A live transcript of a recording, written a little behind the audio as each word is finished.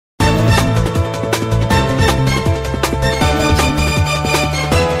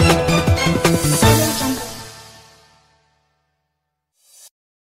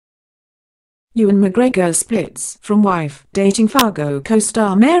Ewan McGregor splits from wife dating Fargo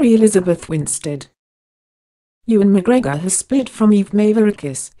co-star Mary Elizabeth Winstead. Ewan McGregor has split from Eve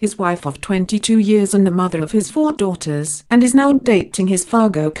Mavrakis, his wife of 22 years and the mother of his 4 daughters, and is now dating his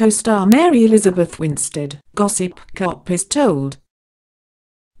Fargo co-star Mary Elizabeth Winstead, Gossip Cop is told.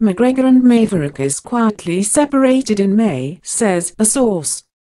 McGregor and Mavrakis quietly separated in May, says a source.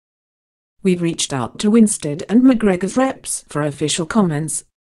 We've reached out to Winstead and McGregor's reps for official comments.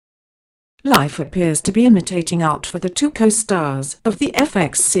 Life appears to be imitating out for the 2 co-stars of the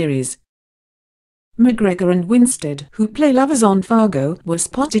FX series. McGregor and Winstead, who play lovers on Fargo, were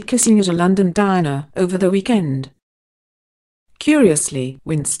spotted kissing at a London diner over the weekend. Curiously,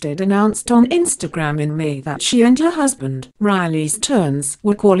 Winstead announced on Instagram in May that she and her husband, Riley Stearns,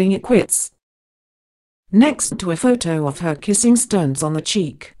 were calling it quits. Next to a photo of her kissing Stearns on the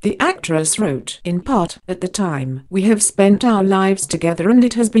cheek, the actress wrote, in part, "At the time, we have spent our lives together and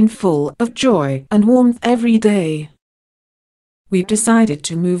it has been full of joy and warmth every day. We've decided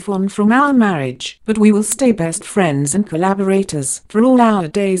to move on from our marriage, but we will stay best friends and collaborators for all our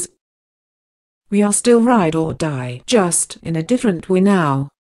days. We are still ride or die, just in a different way now."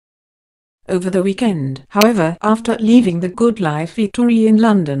 Over the weekend, however, after leaving the Good Life eatery in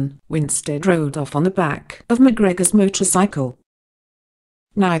London, Winstead rode off on the back of McGregor's motorcycle.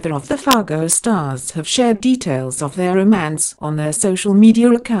 Neither of the Fargo stars have shared details of their romance on their social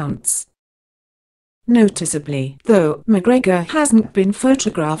media accounts. Noticeably, though, McGregor hasn't been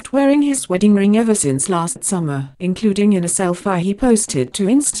photographed wearing his wedding ring ever since last summer, including in a selfie he posted to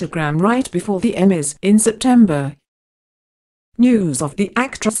Instagram right before the Emmys in September. News of the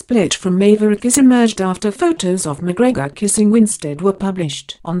actress split from Mavrakis emerged after photos of McGregor kissing Winstead were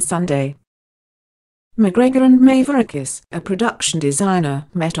published on Sunday. McGregor and Mavrakis, a production designer,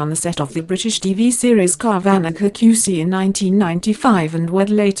 met on the set of the British TV series Carvana QC in 1995 and wed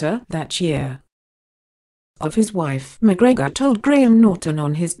later that year. Of his wife, McGregor told Graham Norton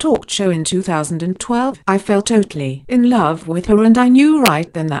on his talk show in 2012, "I fell totally in love with her and I knew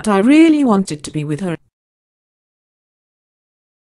right then that I really wanted to be with her.